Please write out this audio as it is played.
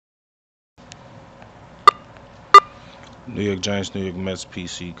New York Giants, New York Mets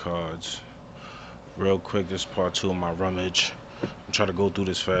PC cards. Real quick, this is part two of my rummage. I'm trying to go through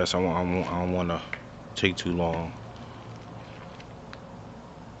this fast. I don't want to take too long.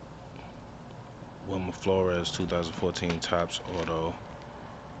 Wilmer Flores, 2014 Topps Auto.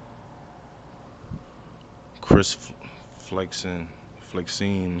 Chris Flexing.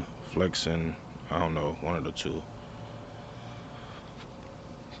 I don't know, one of the two.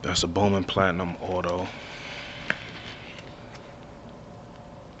 That's a Bowman Platinum Auto.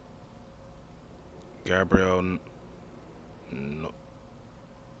 Gabriel, no,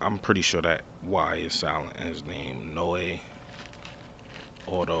 I'm pretty sure that Y is silent in his name. Noe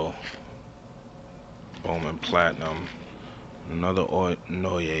Auto. Bowman Platinum. Another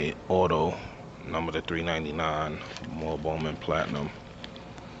Noye Auto. Number to 399. More Bowman Platinum.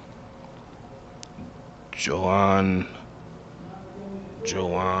 Joan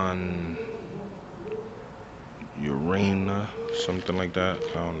Urena, something like that.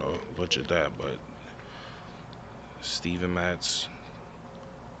 I don't know, butchered that, but Steven Matz,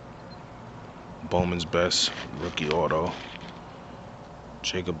 Bowman's Best Rookie Auto.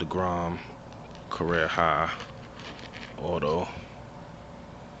 Jacob DeGrom, Career High Auto.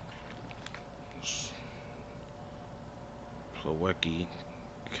 Plawecki,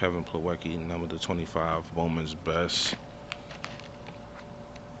 Kevin Plawecki, number to 25, Bowman's Best.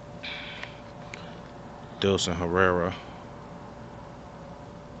 Dilson Herrera.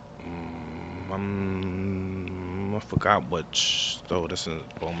 I forgot which, though this is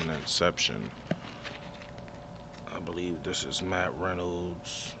Bowman Inception. I believe this is Matt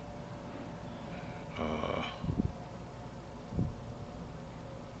Reynolds. I'm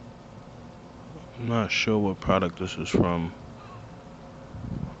not sure what product this is from.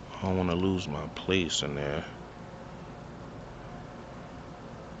 I don't want to lose my place in there.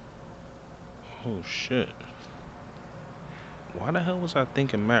 Oh shit. Why the hell was I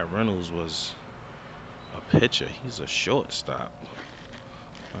thinking Matt Reynolds was a pitcher? He's a shortstop.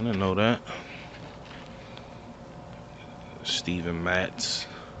 I didn't know that. Steven Matz.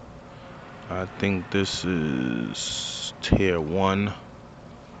 I think this is Tier 1,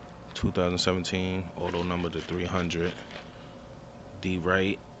 2017. Auto number to 300. D.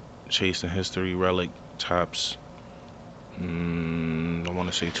 Wright. Chasing History Relic. Topps. I want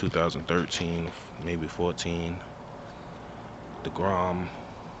to say 2013, maybe 14. DeGrom.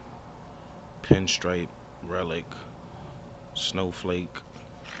 Pinstripe Relic. Snowflake.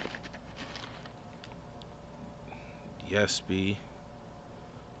 Yesby.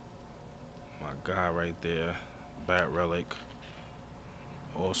 My guy right there. Bat Relic.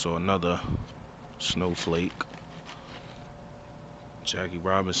 Also another Snowflake. Jackie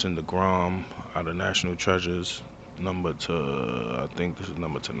Robinson, DeGrom out of National Treasures. Number to, I think this is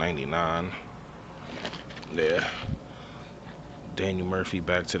number to 99. There. Daniel Murphy,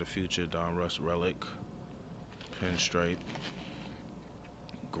 Back to the Future, Don Russ Relic. Pinstripe.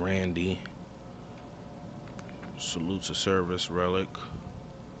 Grandy. Salute to Service Relic.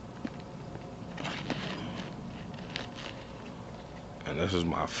 And this is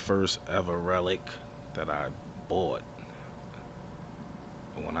my first ever relic that I bought.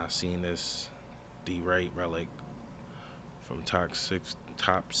 When I seen this D-Wright relic from top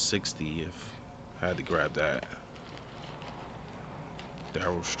 60, if I had to grab that.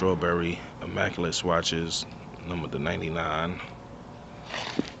 Darryl Strawberry, Immaculate Swatches, number to 99.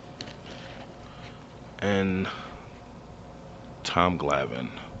 And Tom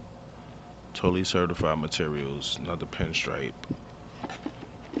Glavine, Totally Certified Materials, another pinstripe.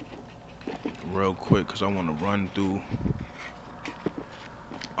 Real quick, because I want to run through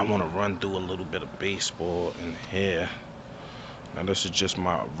a little bit of baseball in here. Now this is just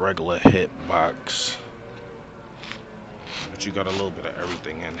my regular hit box, but you got a little bit of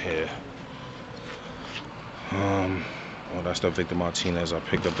everything in here. Well, that's the Victor Martinez I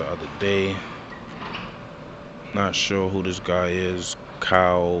picked up the other day. Not sure who this guy is.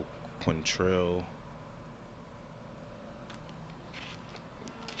 Kyle Quantrill.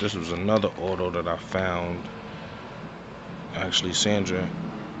 This was another auto that I found. Actually, Sandra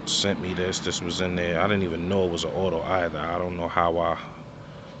sent me this. This was in there. I didn't even know it was an auto either. I don't know how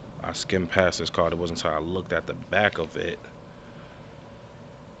I skimmed past this card. It wasn't until I looked at the back of it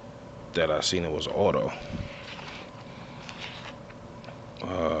that I seen it was auto.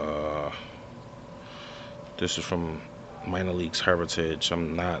 This is from Minor Leagues Heritage.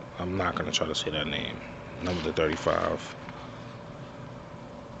 I'm not gonna try to say that name. Number to 35.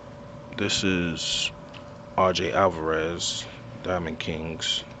 This is RJ Alvarez, Diamond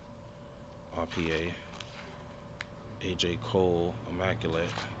Kings, RPA. AJ Cole,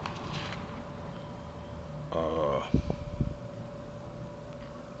 Immaculate.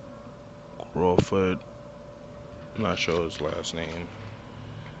 Rawford. I'm not sure his last name.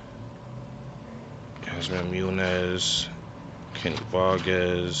 Yasmin Munez, Kenny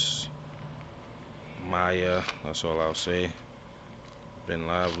Vargas, Maya. That's all I'll say. Ben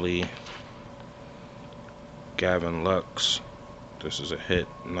Lively, Gavin Lux. This is a hit,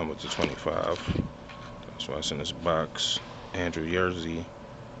 number to 25. That's why it's in this box. Andrew Yerzy,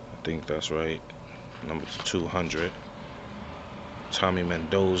 I think that's right, number to 200. Tommy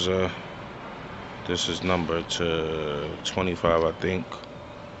Mendoza. This is number to 25, I think.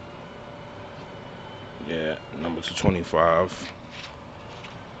 Yeah, number to 25.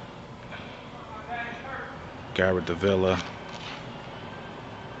 Garrett Davila,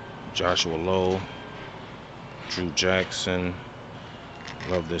 Joshua Lowe, Drew Jackson.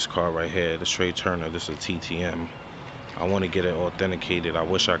 Love this card right here. This Trey Turner. This is a TTM. I want to get it authenticated. I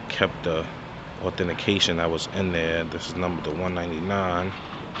wish I kept the authentication that was in there. This is number to 199.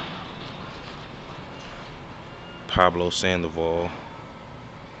 Pablo Sandoval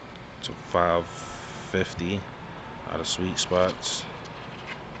to 550 out of Sweet Spots.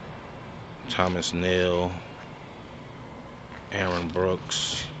 Thomas Neal, Aaron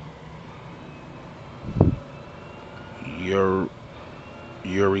Brooks,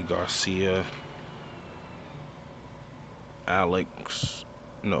 Yuri Garcia,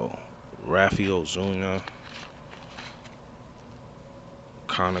 Rafael Zuna,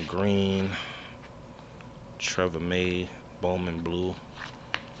 Connor Green, Trevor May, Bowman Blue,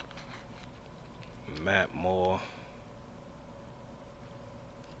 Matt Moore.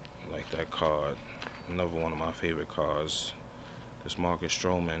 I like that card. Another one of my favorite cards. This Marcus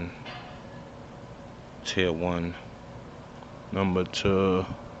Stroman, Tier 1, number to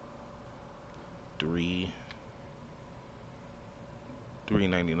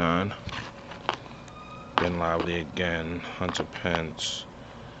 399. Ben Lively again, Hunter Pence,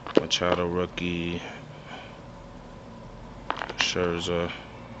 Machado rookie, Scherzer.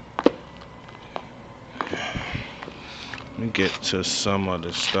 Let me get to some of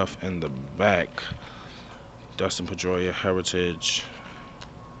the stuff in the back. Dustin Pedroia, Heritage,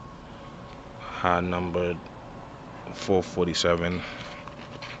 high numbered 447.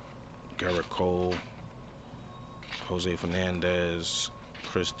 Garrett Cole, Jose Fernandez,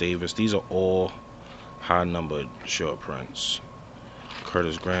 Chris Davis. These are all high numbered short prints.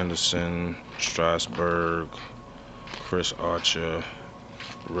 Curtis Granderson, Strasburg, Chris Archer,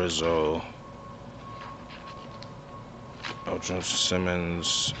 Rizzo, Aldrin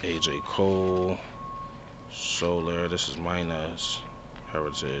Simmons, AJ Cole, Soler. This is Miners,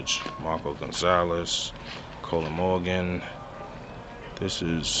 Heritage. Marco Gonzalez, Colin Morgan. This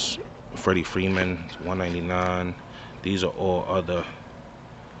is Freddie Freeman, 199. These are all other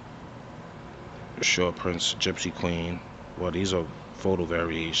short prints. Gypsy Queen. Well, these are photo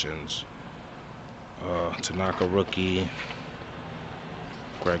variations. Tanaka rookie,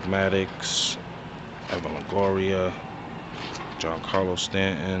 Greg Maddux, Evan Longoria, Giancarlo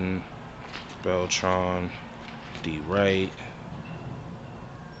Stanton, Beltran, D. Wright,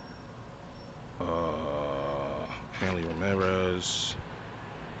 Hanley Ramirez.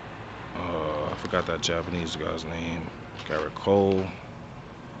 I forgot that Japanese guy's name. Garrett Cole,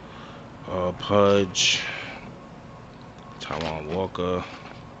 Pudge, Taiwan Walker.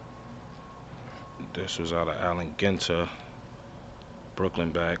 This was out of Allen Ginter,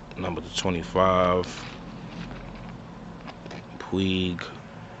 Brooklyn back, number to 25. Puig,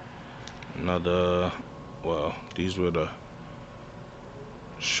 another. Well, these were the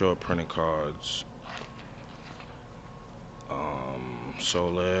short printed cards.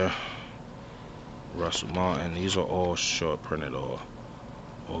 Soler, Russell Martin. These are all short printed or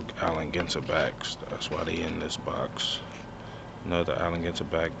Allen Ginter backs. That's why they in this box. Another Allen Ginter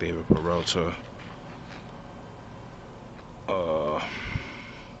back, David Peralta.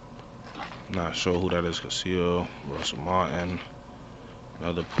 Not sure who that is. Castillo, Russell Martin.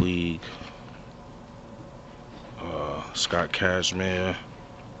 Another Puig. Scott Cashmere.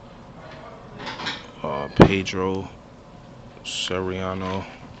 Pedro Seriano,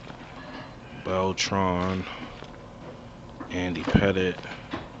 Beltran, Andy Pettit,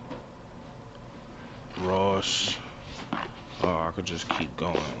 Ross. I could just keep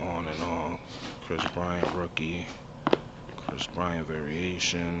going on and on. Chris Bryant rookie, Chris Bryant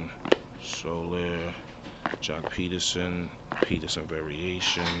variation, Soler, Jock Peterson, Peterson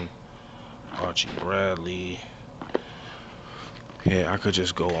variation, Archie Bradley. Yeah, I could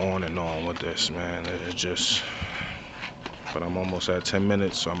just go on and on with this, man. It's just, but I'm almost at 10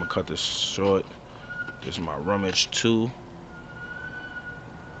 minutes, so I'm gonna cut this short. This is my Rummage 2.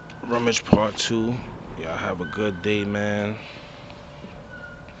 Rummage Part 2. Y'all have a good day, man.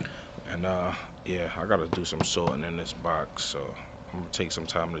 And yeah, I gotta do some sorting in this box, so I'm gonna take some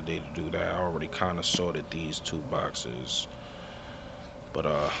time today to do that. I already kind of sorted these two boxes, but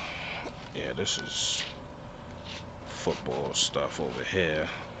yeah, this is football stuff over here.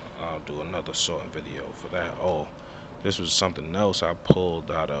 I'll do another sorting video for that. Oh, this was something else I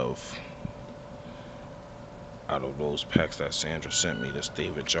pulled out of those packs that Sandra sent me. This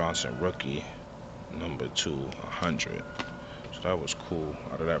David Johnson rookie, number 200. So that was cool.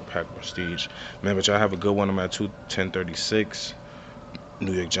 Out of that pack, prestige. Man, but y'all have a good one. I'm at 1036.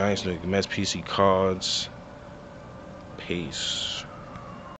 New York Giants, New York Mets, PC cards. Peace.